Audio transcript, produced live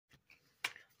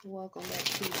Welcome back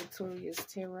to Victoria's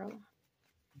Tarot.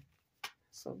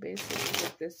 So basically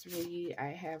with this read, I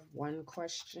have one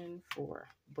question for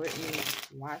Brittany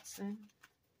Watson.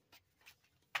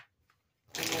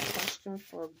 And my question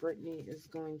for Brittany is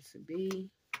going to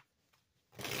be,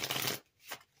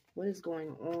 what is going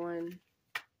on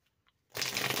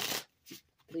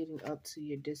leading up to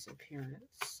your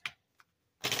disappearance?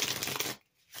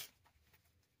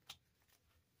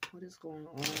 What is going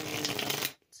on leading up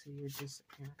to your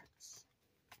disappearance?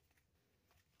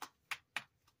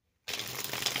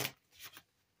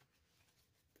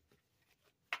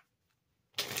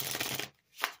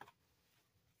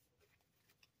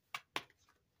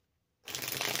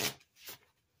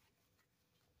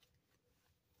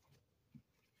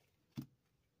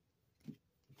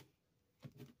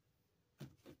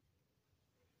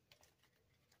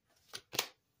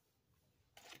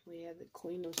 We have the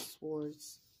Queen of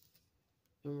Swords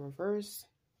in reverse.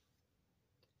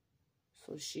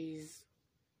 So she's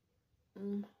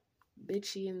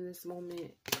bitchy in this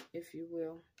moment, if you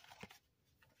will.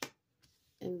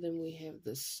 And then we have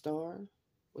the Star,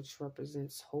 which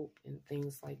represents hope and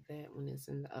things like that when it's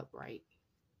in the upright.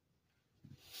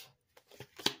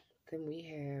 Then we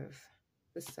have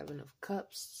the Seven of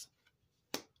Cups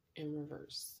in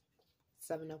reverse.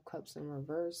 Seven of Cups in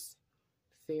reverse.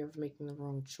 Fear of making the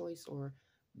wrong choice or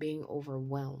being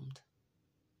overwhelmed.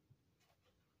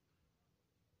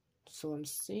 So I'm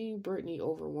seeing Brittany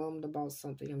overwhelmed about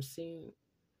something. I'm seeing,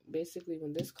 basically,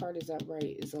 when this card is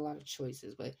upright, it's a lot of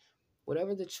choices. But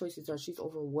whatever the choices are, she's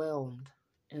overwhelmed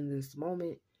in this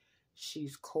moment.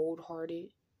 She's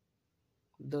cold-hearted.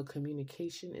 The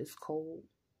communication is cold.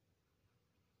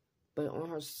 But on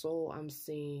her soul, I'm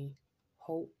seeing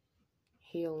hope,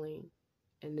 healing.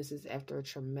 And this is after a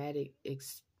traumatic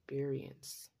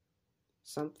experience.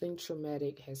 Something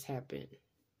traumatic has happened.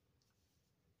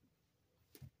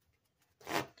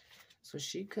 So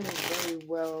she could have very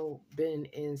well been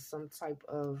in some type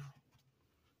of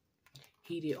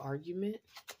heated argument,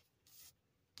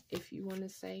 if you want to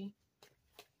say.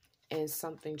 And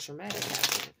something traumatic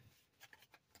happened.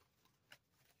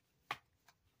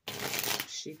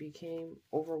 She became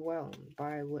overwhelmed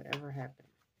by whatever happened.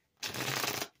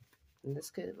 And this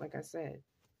could, like I said,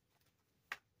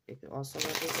 it could also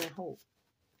represent hope.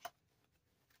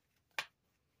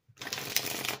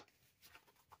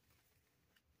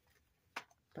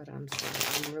 But I'm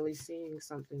really seeing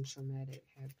something traumatic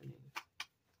happening.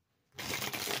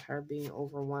 Her being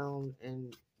overwhelmed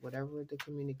and whatever the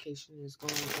communication is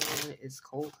going on is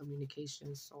cold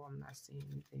communication, so I'm not seeing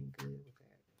anything good with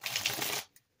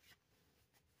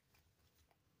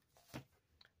that.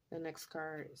 The next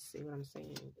card, see what I'm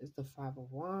saying, is the Five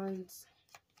of Wands.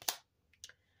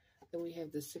 Then we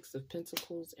have the Six of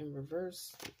Pentacles in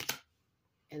reverse.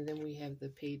 And then we have the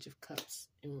Page of Cups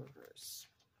in reverse.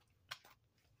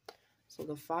 So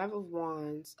the Five of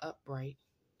Wands upright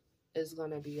is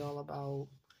going to be all about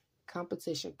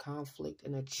competition, conflict,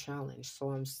 and a challenge.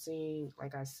 So I'm seeing,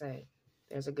 like I said,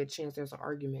 there's a good chance there's an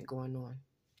argument going on.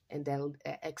 And that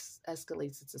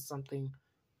escalates into something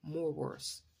more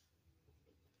worse.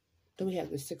 Then we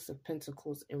have the Six of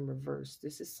Pentacles in reverse.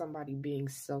 This is somebody being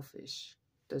selfish.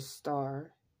 The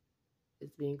Star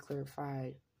is being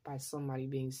clarified by somebody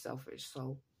being selfish.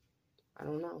 So, I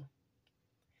don't know.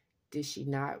 Did she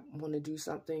not want to do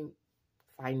something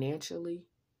financially?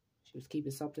 She was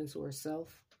keeping something to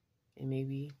herself. And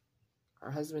maybe her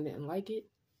husband didn't like it.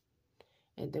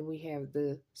 And then we have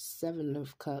the Seven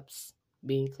of Cups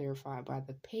being clarified by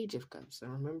the Page of Cups.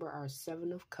 And remember our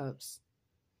Seven of Cups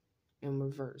in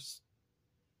reverse.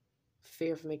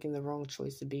 Fear of making the wrong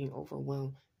choice, of being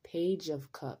overwhelmed. Page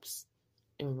of Cups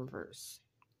in reverse.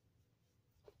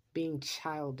 Being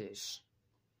childish.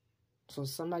 So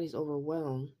somebody's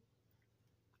overwhelmed.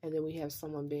 And then we have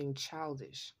someone being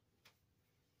childish.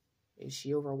 Is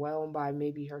she overwhelmed by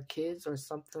maybe her kids or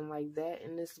something like that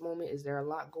in this moment? Is there a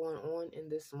lot going on in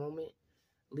this moment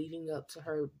leading up to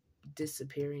her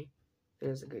disappearing?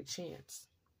 There's a good chance.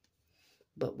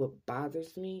 But what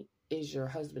bothers me is your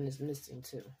husband is missing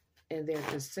too. And they're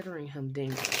considering him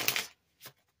dangerous.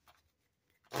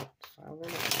 So I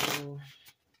want to do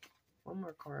one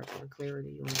more card for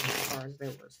clarity on the cards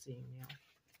that we're seeing now.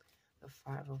 The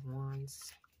Five of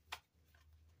Wands.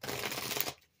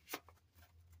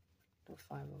 The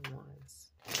Five of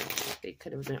Wands. They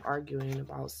could have been arguing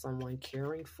about someone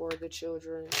caring for the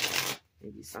children.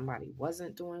 Maybe somebody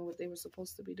wasn't doing what they were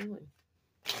supposed to be doing.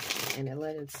 And it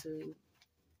led into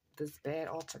this bad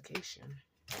altercation.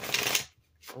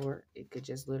 Or it could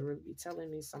just literally be telling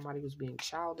me somebody was being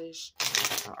childish.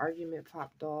 An argument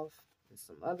popped off. And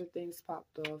some other things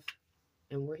popped off.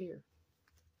 And we're here.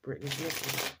 Britney's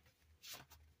missing.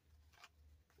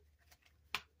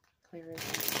 Clear it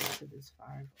to this 5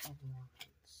 of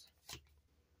Wands.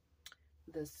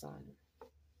 The Sun.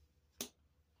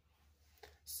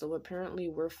 So apparently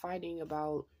we're fighting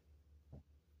about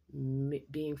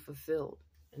being fulfilled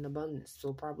in abundance.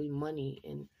 So probably money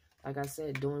and, like I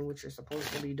said, doing what you're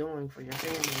supposed to be doing for your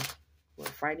family. We're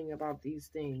fighting about these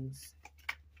things.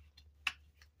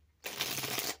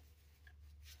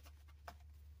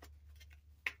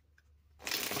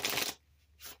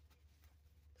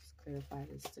 Let's clarify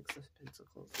the 6 of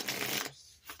Pentacles.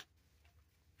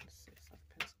 6 of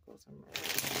Pentacles and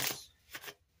reverse.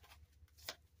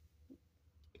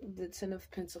 The 10 of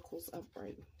Pentacles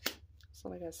upright. So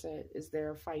like I said, is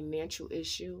there a financial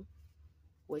issue?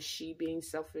 Was she being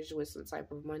selfish with some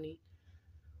type of money?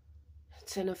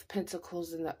 10 of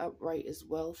Pentacles in the upright is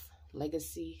wealth,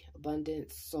 legacy,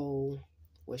 abundance. So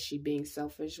was she being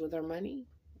selfish with her money?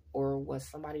 Or was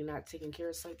somebody not taking care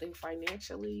of something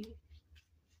financially?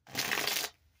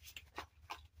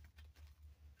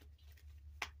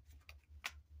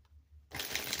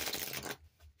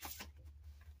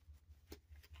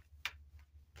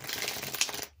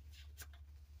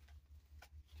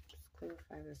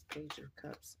 Clarify this Page of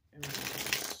Cups and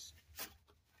reverse.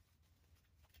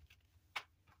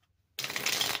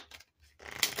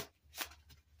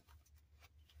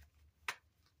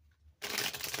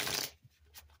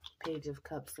 Page of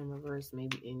Cups in reverse,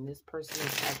 maybe, and this person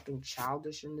is acting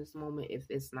childish in this moment. If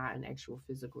it's not an actual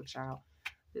physical child,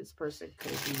 this person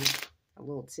could be a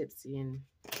little tipsy and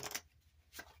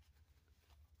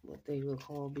what they would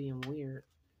call being weird,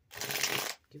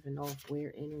 giving off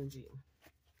weird energy.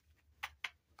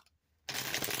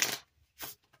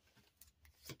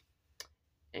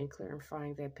 And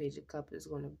clarifying that Page of Cups is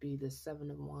going to be the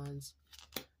 7 of Wands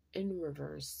in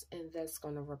reverse. And that's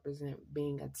going to represent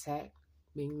being attacked,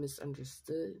 being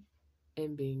misunderstood,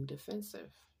 and being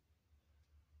defensive.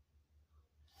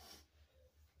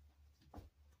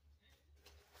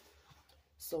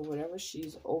 So whatever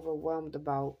she's overwhelmed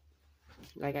about,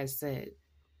 like I said,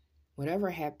 whatever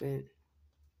happened,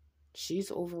 she's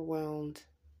overwhelmed.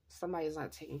 Somebody's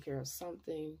not taking care of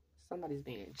something. Somebody's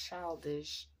being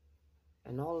childish.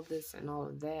 And all of this and all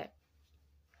of that.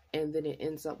 And then it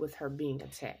ends up with her being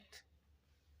attacked.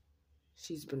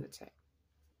 She's been attacked.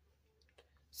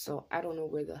 So I don't know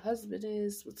where the husband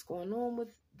is, what's going on with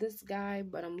this guy,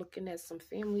 but I'm looking at some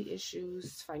family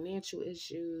issues, financial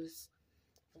issues,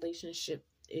 relationship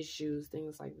issues,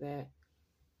 things like that.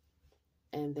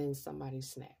 And then somebody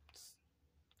snaps.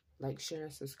 Like, share,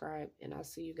 and subscribe, and I'll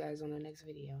see you guys on the next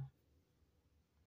video.